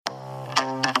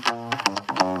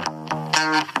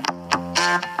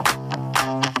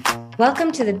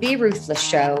Welcome to the Be Ruthless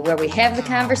show, where we have the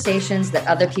conversations that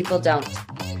other people don't,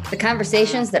 the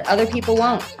conversations that other people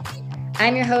won't.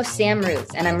 I'm your host, Sam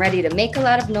Ruth, and I'm ready to make a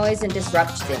lot of noise and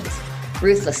disrupt things,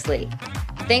 ruthlessly.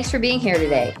 Thanks for being here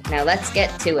today. Now let's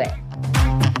get to it.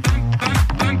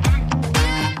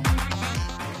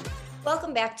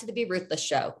 Welcome back to the Be Ruthless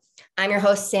show. I'm your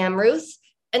host, Sam Ruth,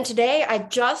 and today I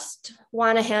just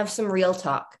want to have some real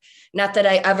talk. Not that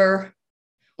I ever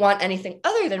want anything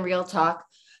other than real talk,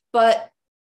 but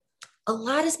a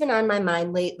lot has been on my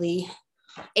mind lately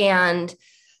and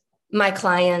my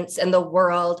clients and the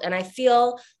world, and I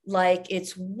feel like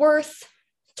it's worth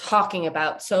talking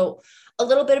about. So a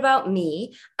little bit about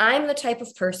me. I'm the type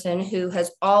of person who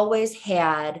has always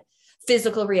had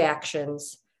physical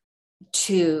reactions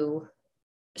to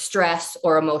stress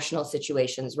or emotional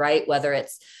situations, right? Whether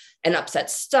it's an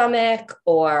upset stomach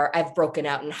or I've broken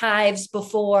out in hives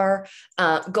before.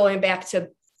 Going back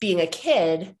to being a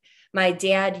kid, my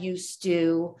dad used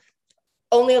to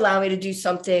only allow me to do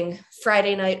something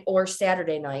Friday night or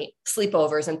Saturday night,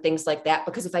 sleepovers and things like that,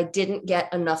 because if I didn't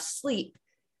get enough sleep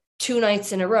 2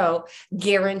 nights in a row,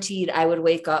 guaranteed I would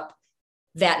wake up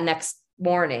that next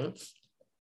morning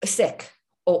sick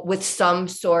or with some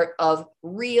sort of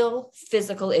real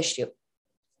physical issue.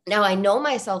 Now, I know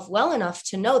myself well enough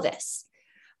to know this,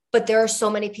 but there are so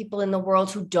many people in the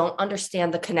world who don't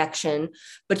understand the connection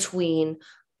between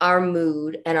our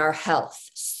mood and our health.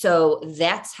 So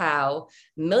that's how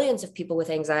millions of people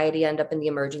with anxiety end up in the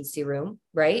emergency room,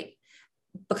 right?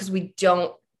 Because we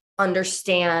don't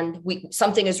understand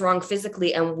something is wrong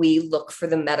physically and we look for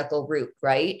the medical route,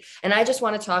 right? And I just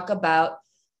want to talk about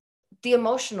the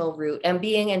emotional route and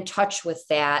being in touch with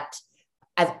that.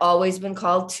 I've always been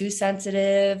called too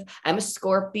sensitive. I'm a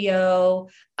Scorpio.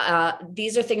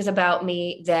 These are things about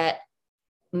me that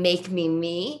make me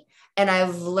me. And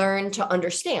I've learned to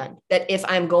understand that if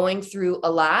I'm going through a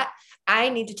lot, I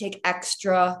need to take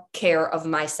extra care of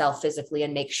myself physically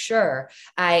and make sure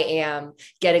I am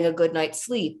getting a good night's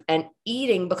sleep and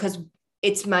eating, because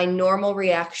it's my normal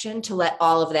reaction to let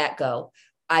all of that go.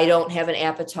 I don't have an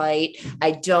appetite.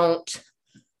 I don't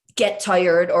get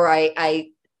tired, or I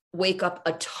wake up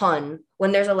a ton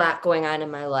when there's a lot going on in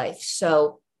my life.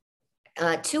 So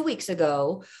 2 weeks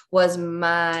ago was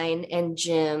mine and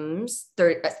Jim's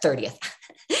 30th.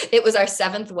 It was our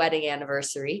 7th wedding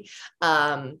anniversary.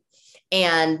 And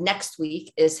next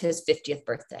week is his 50th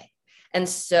birthday. And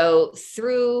so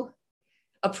through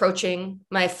approaching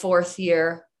my 4th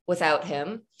year without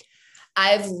him,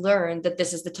 I've learned that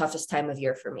this is the toughest time of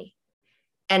year for me.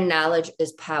 And knowledge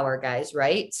is power, guys,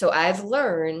 right? So I've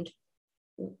learned,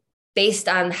 based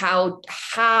on how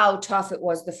tough it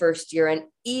was the first year and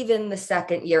even the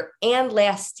second year and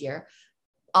last year,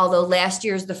 although last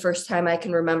year is the first time I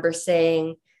can remember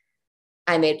saying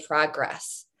I made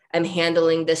progress. I'm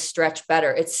handling this stretch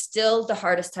better. It's still the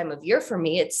hardest time of year for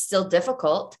me. It's still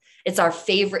difficult. It's our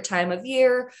favorite time of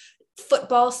year.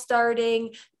 Football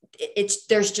starting.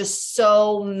 There's just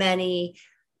so many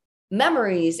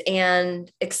memories and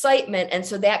excitement. And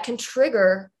so that can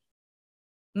trigger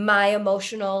my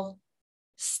emotional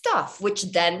stuff,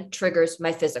 which then triggers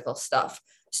my physical stuff.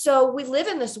 So we live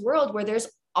in this world where there's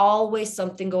always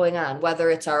something going on, whether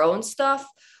it's our own stuff,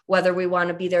 whether we want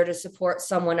to be there to support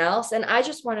someone else. And I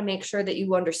just want to make sure that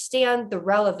you understand the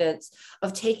relevance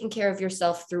of taking care of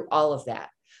yourself through all of that.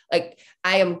 Like,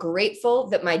 I am grateful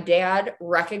that my dad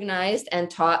recognized and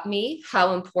taught me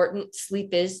how important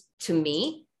sleep is to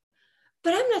me,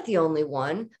 but I'm not the only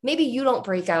one. Maybe you don't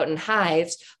break out in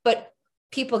hives, but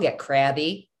people get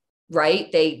crabby,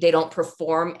 right? They don't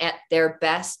perform at their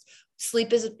best.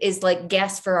 Sleep is like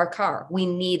gas for our car. We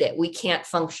need it. We can't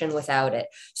function without it.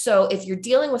 So if you're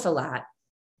dealing with a lot,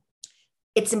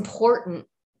 it's important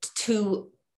to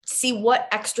see what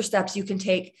extra steps you can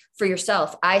take for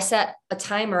yourself. I set a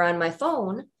timer on my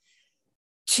phone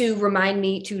to remind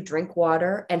me to drink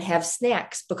water and have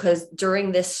snacks, because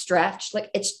during this stretch, like,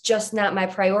 it's just not my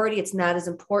priority. It's not as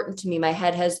important to me. My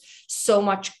head has so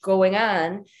much going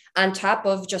on top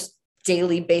of just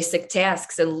daily basic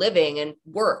tasks and living and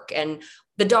work and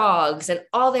the dogs and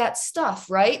all that stuff,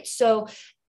 right? So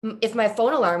if my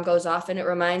phone alarm goes off and it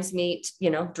reminds me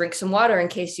to, drink some water in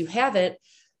case you haven't,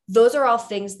 those are all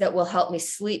things that will help me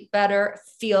sleep better,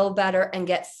 feel better, and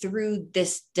get through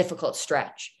this difficult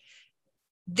stretch.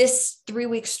 This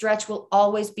 3-week stretch will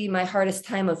always be my hardest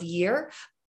time of year,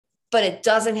 but it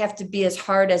doesn't have to be as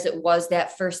hard as it was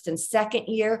that first and second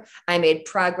year. I made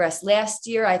progress last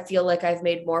year. I feel like I've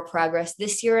made more progress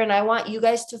this year. And I want you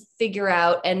guys to figure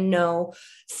out and know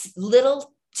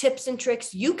little tips and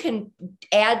tricks you can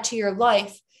add to your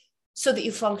life so that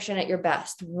you function at your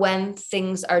best when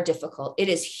things are difficult. It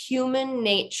is human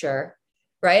nature,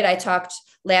 right? I talked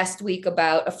last week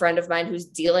about a friend of mine who's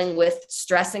dealing with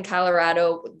stress in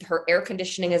Colorado. Her air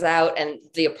conditioning is out and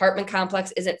the apartment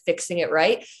complex isn't fixing it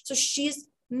right. So she's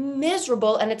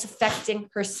miserable and it's affecting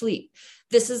her sleep.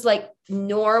 This is like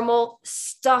normal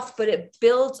stuff, but it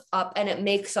builds up and it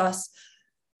makes us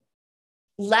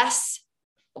less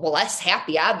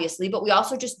happy, obviously, but we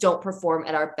also just don't perform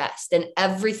at our best. And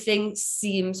everything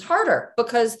seems harder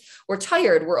because we're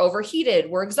tired, we're overheated,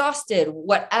 we're exhausted,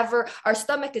 whatever, our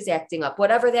stomach is acting up,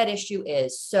 whatever that issue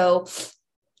is. So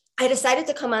I decided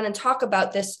to come on and talk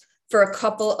about this for a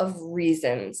couple of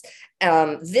reasons.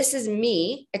 This is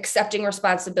me accepting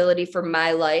responsibility for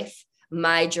my life,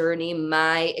 my journey,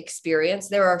 my experience.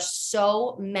 There are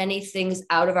so many things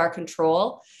out of our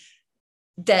control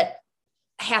that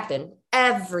happen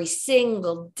every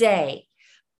single day,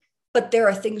 but there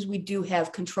are things we do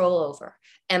have control over.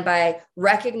 And by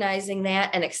recognizing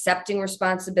that and accepting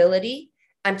responsibility,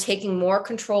 I'm taking more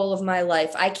control of my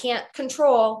life. I can't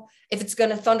control if it's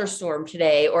going to thunderstorm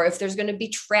today or if there's going to be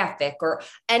traffic or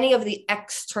any of the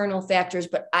external factors,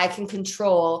 but I can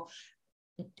control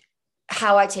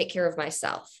how I take care of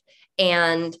myself.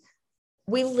 And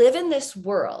we live in this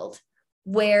world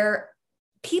where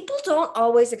people don't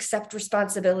always accept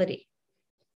responsibility.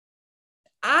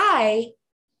 I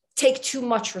take too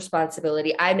much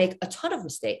responsibility. I make a ton of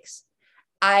mistakes.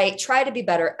 I try to be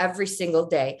better every single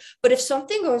day. But if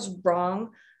something goes wrong,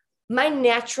 my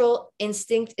natural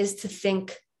instinct is to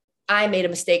think I made a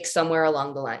mistake somewhere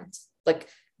along the lines. Like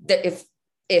that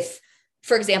if,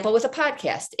 for example, with a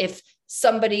podcast, if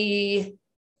somebody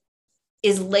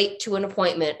is late to an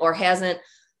appointment or hasn't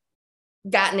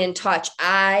gotten in touch,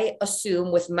 I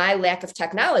assume with my lack of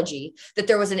technology that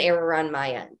there was an error on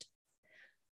my end.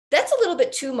 That's a little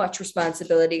bit too much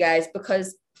responsibility, guys,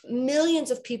 because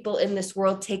millions of people in this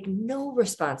world take no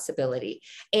responsibility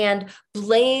and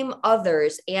blame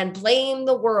others and blame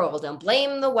the world and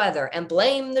blame the weather and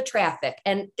blame the traffic.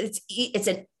 And it's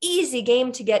an easy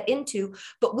game to get into,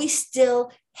 but we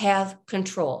still have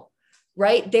control,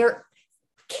 right? There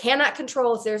cannot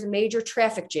control if there's a major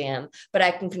traffic jam, but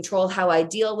I can control how I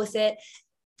deal with it.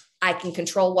 I can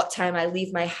control what time I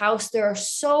leave my house. There are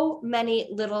so many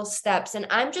little steps. And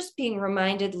I'm just being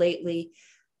reminded lately,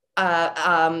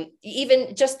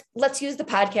 even just let's use the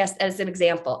podcast as an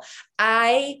example.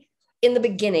 I, in the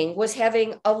beginning, was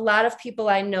having a lot of people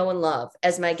I know and love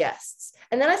as my guests.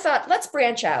 And then I thought, let's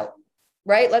branch out,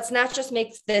 right? Let's not just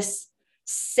make this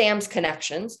Sam's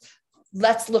Connections.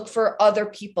 Let's look for other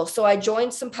people. So I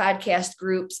joined some podcast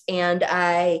groups and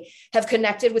I have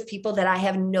connected with people that I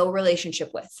have no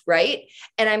relationship with, right?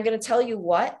 And I'm going to tell you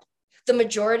what, the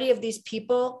majority of these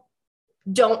people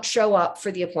don't show up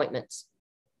for the appointments.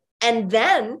 And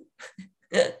then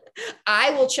I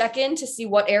will check in to see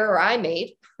what error I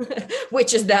made,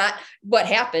 which is not what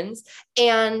happens.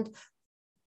 And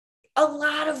a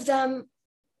lot of them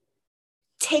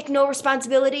take no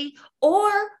responsibility or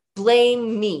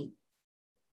blame me.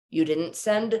 You didn't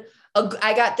send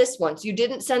I got this once. You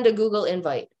didn't send a Google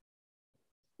invite.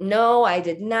 No, I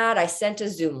did not. I sent a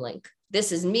Zoom link.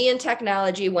 This is me and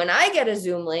technology. When I get a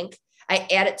Zoom link, I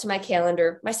add it to my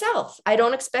calendar myself. I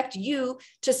don't expect you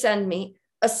to send me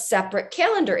a separate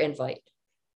calendar invite.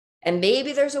 And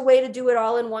maybe there's a way to do it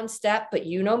all in one step, but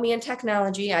you know me and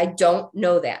technology. I don't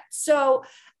know that. So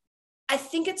I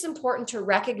think it's important to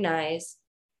recognize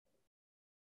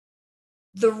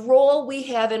the role we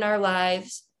have in our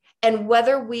lives and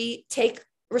whether we take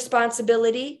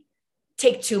responsibility,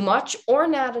 take too much or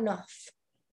not enough.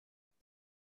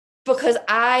 Because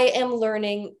I am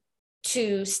learning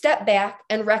to step back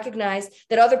and recognize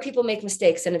that other people make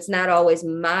mistakes and it's not always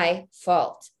my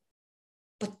fault.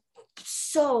 But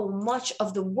so much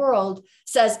of the world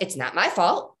says it's not my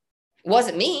fault. It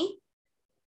wasn't me.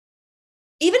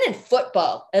 Even in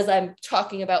football, as I'm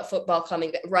talking about football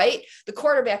coming, right? The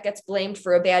quarterback gets blamed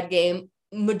for a bad game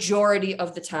majority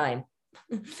of the time.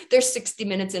 There's 60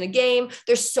 minutes in a game.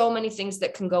 There's so many things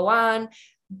that can go on,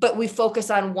 but we focus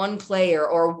on one player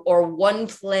or one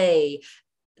play.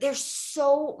 There's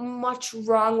so much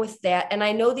wrong with that. And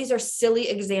I know these are silly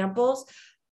examples,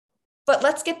 but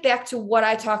let's get back to what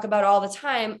I talk about all the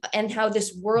time and how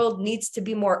this world needs to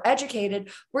be more educated.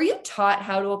 Were you taught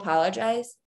how to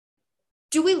apologize?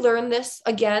 Do we learn this?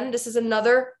 Again, this is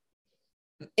another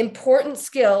important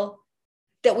skill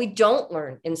that we don't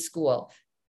learn in school.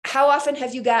 How often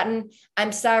have you gotten,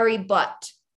 I'm sorry,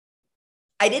 but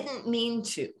I didn't mean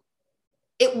to.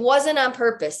 It wasn't on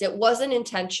purpose. It wasn't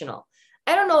intentional.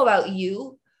 I don't know about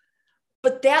you,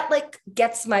 but that like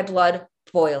gets my blood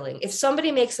boiling. If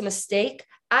somebody makes a mistake,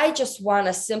 I just want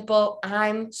a simple,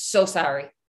 I'm so sorry.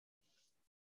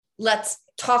 Let's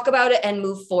talk about it and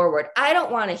move forward. I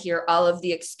don't want to hear all of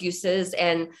the excuses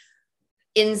and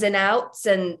ins and outs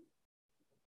and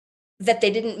that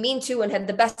they didn't mean to and had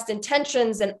the best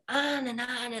intentions and on and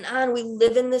on and on. We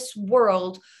live in this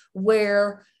world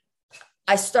where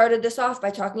I started this off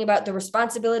by talking about the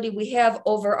responsibility we have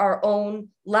over our own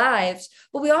lives,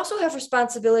 but we also have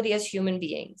responsibility as human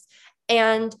beings.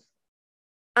 And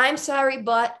I'm sorry,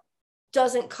 but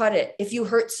doesn't cut it. If you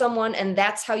hurt someone and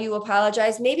that's how you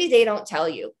apologize, maybe they don't tell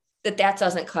you that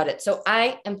doesn't cut it. So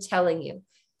I am telling you,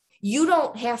 you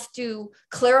don't have to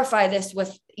clarify this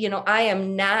with, I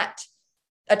am not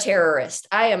a terrorist.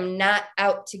 I am not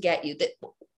out to get you.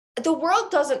 The world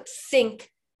doesn't think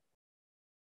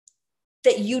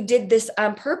that you did this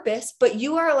on purpose, but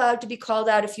you are allowed to be called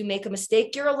out if you make a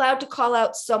mistake. You're allowed to call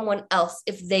out someone else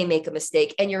if they make a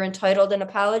mistake, and you're entitled an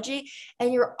apology,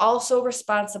 and you're also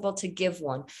responsible to give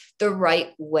one the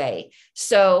right way.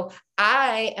 So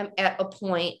I am at a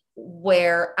point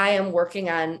where I am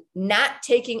working on not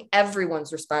taking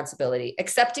everyone's responsibility,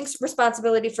 accepting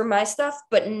responsibility for my stuff,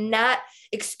 but not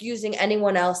excusing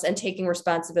anyone else and taking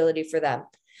responsibility for them.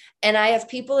 And I have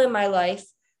people in my life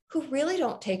who really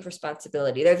don't take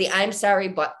responsibility. They're the I'm sorry,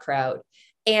 but crowd.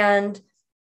 And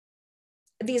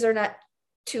these are not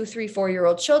 2, 3,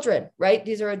 4-year-old children, right?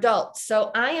 These are adults.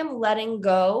 So I am letting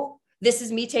go. This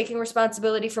is me taking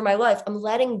responsibility for my life. I'm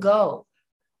letting go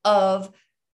of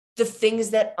the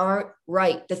things that aren't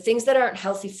right, the things that aren't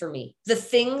healthy for me, the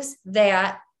things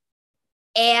that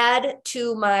add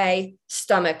to my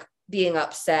stomach being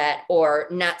upset or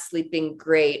not sleeping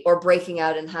great or breaking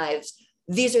out in hives.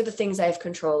 These are the things I have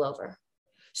control over.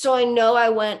 So I know I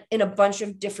went in a bunch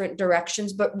of different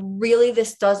directions, but really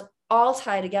this does all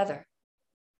tie together.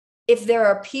 If there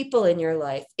are people in your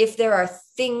life, if there are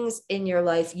things in your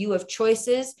life, you have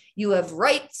choices, you have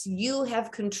rights, you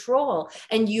have control,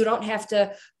 and you don't have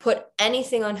to put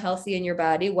anything unhealthy in your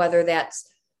body, whether that's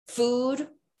food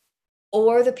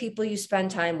or the people you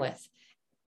spend time with.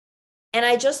 And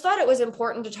I just thought it was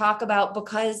important to talk about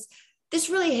because this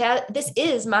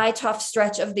is my tough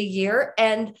stretch of the year.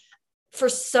 And for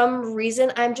some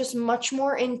reason, I'm just much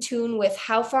more in tune with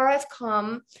how far I've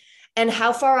come and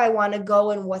how far I want to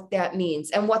go and what that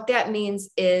means. And what that means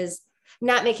is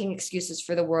not making excuses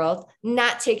for the world,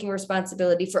 not taking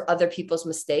responsibility for other people's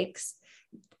mistakes.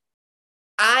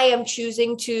 I am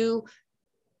choosing to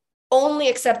only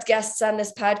accept guests on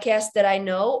this podcast that I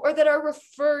know or that are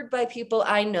referred by people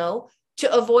I know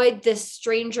to avoid this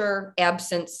stranger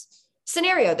absence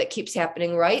scenario that keeps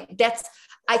happening, right?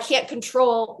 I can't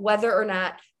control whether or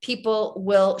not people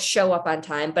will show up on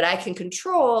time, but I can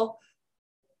control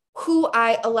who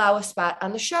I allow a spot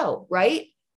on the show, right?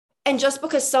 And just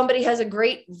because somebody has a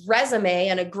great resume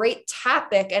and a great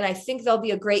topic, and I think they'll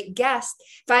be a great guest,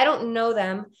 if I don't know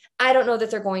them, I don't know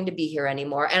that they're going to be here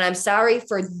anymore. And I'm sorry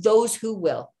for those who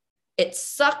will. It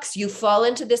sucks. You fall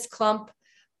into this clump,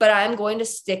 but I'm going to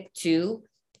stick to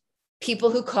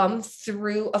people who come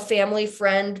through a family,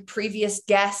 friend, previous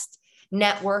guest,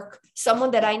 network,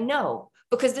 someone that I know,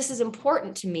 because this is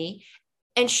important to me.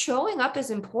 And showing up is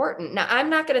important. Now, I'm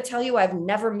not going to tell you I've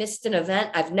never missed an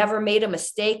event. I've never made a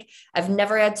mistake. I've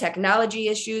never had technology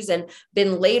issues and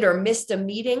been late or missed a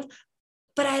meeting.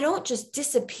 But I don't just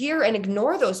disappear and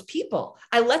ignore those people.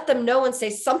 I let them know and say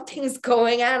something's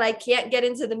going on. I can't get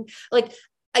into them. Like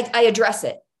I address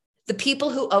it. The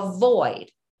people who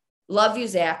avoid, love you,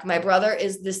 Zach. My brother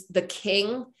is the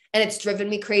king, and it's driven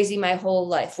me crazy my whole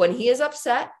life. When he is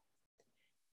upset,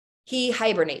 he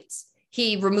hibernates.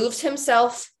 He removes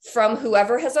himself from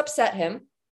whoever has upset him,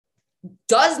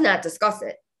 does not discuss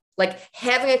it. Like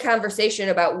having a conversation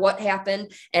about what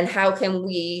happened and how can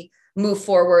we move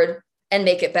forward and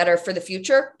make it better for the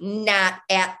future, not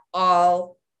at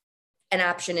all an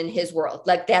option in his world.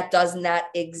 Like that does not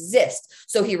exist.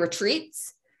 So he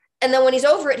retreats. And then when he's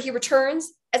over it, he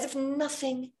returns as if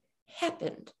nothing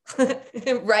happened,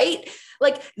 right?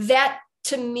 Like that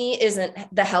to me isn't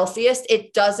the healthiest.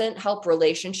 It doesn't help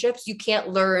relationships. You can't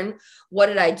learn what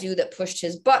did I do that pushed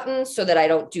his button so that I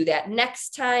don't do that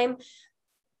next time.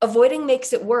 Avoiding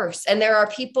makes it worse. And there are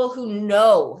people who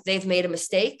know they've made a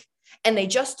mistake and they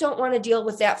just don't want to deal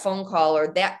with that phone call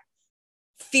or that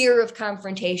fear of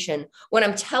confrontation. When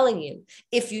I'm telling you,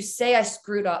 if you say I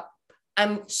screwed up,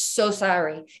 I'm so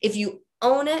sorry. If you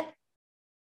own it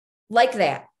like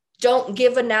that, don't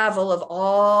give a novel of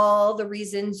all the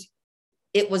reasons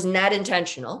it was not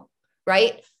intentional,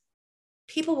 right?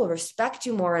 People will respect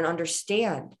you more and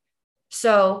understand.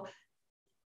 So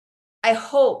I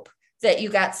hope that you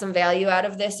got some value out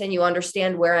of this and you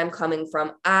understand where I'm coming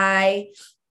from. I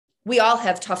we all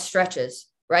have tough stretches,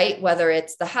 right? Whether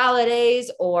it's the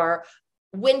holidays or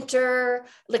winter,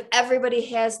 like everybody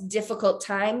has difficult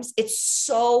times. It's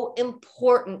so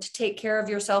important to take care of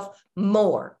yourself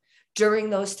more during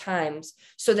those times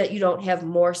so that you don't have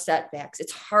more setbacks.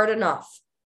 It's hard enough.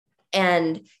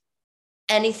 And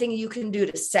anything you can do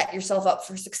to set yourself up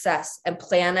for success and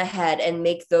plan ahead and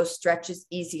make those stretches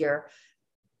easier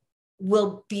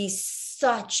will be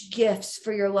such gifts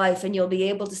for your life. And you'll be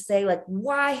able to say, like,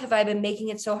 why have I been making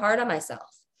it so hard on myself?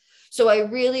 So I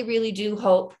really, really do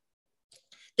hope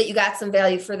that you got some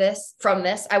value from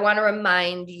this. I want to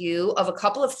remind you of a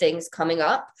couple of things coming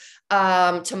up.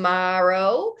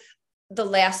 Tomorrow, the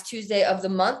last Tuesday of the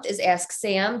month, is Ask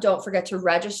Sam. Don't forget to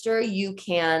register. You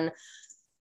can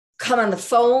come on the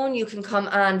phone, you can come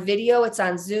on video, it's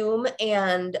on Zoom,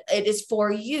 and it is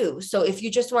for you. So if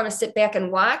you just want to sit back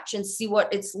and watch and see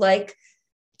what it's like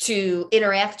to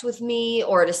interact with me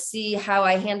or to see how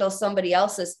I handle somebody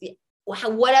else's,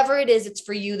 whatever it is, it's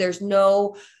for you. There's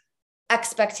no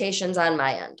expectations on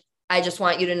my end. I just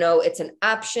want you to know it's an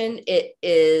option. It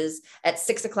is at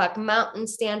 6:00 Mountain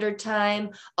Standard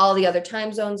Time. All the other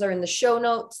time zones are in the show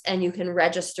notes and you can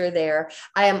register there.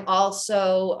 I am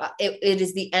also, it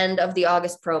is the end of the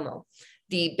August promo,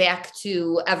 the Back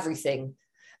to Everything.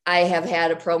 I have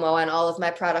had a promo on all of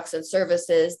my products and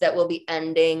services that will be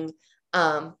ending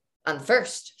on the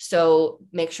 1st. So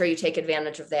make sure you take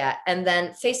advantage of that. And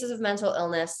then Faces of Mental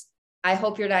Illness. I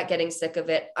hope you're not getting sick of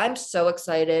it. I'm so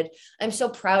excited. I'm so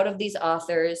proud of these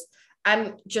authors.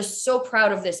 I'm just so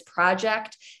proud of this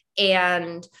project.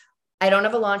 And I don't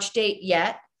have a launch date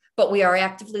yet, but we are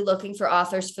actively looking for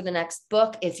authors for the next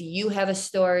book. If you have a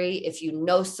story, if you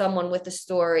know someone with a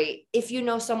story, if you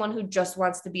know someone who just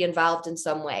wants to be involved in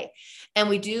some way. And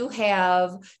we do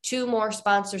have 2 more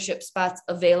sponsorship spots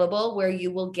available where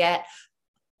you will get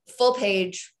full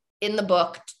page in the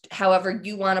book, however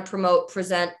you want to promote,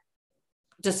 present,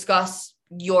 discuss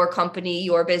your company,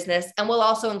 your business, and we'll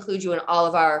also include you in all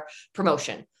of our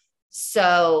promotion.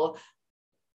 So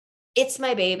it's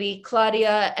my baby.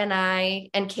 Claudia and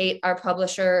I and Kate, our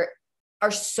publisher,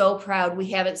 are so proud. We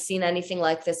haven't seen anything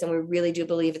like this, and we really do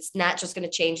believe it's not just going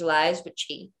to change lives, but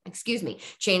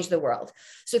change the world.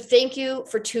 So thank you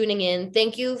for tuning in.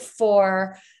 Thank you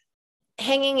for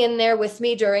hanging in there with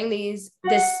me during this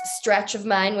stretch of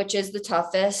mine, which is the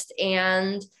toughest.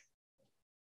 And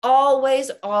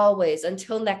always,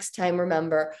 until next time,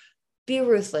 remember, be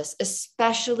ruthless,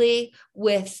 especially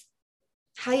with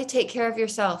how you take care of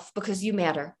yourself, because you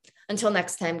matter. Until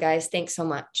next time, guys, thanks so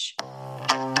much.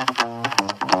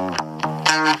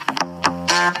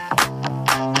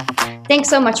 Thanks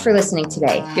so much for listening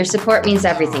today. Your support means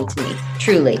everything to me,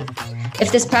 truly.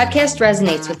 If this podcast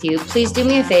resonates with you, please do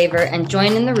me a favor and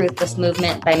join in the Ruthless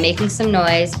movement by making some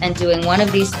noise and doing one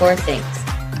of these 4 things.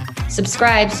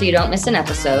 Subscribe so you don't miss an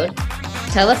episode.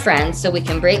 Tell a friend so we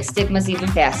can break stigmas even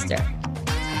faster.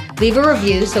 Leave a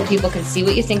review so people can see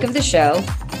what you think of the show.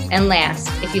 And last,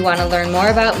 if you want to learn more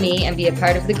about me and be a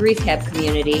part of the Grief Hab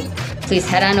community, please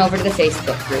head on over to the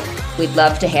Facebook group. We'd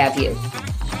love to have you.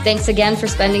 Thanks again for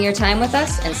spending your time with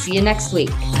us, and see you next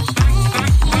week.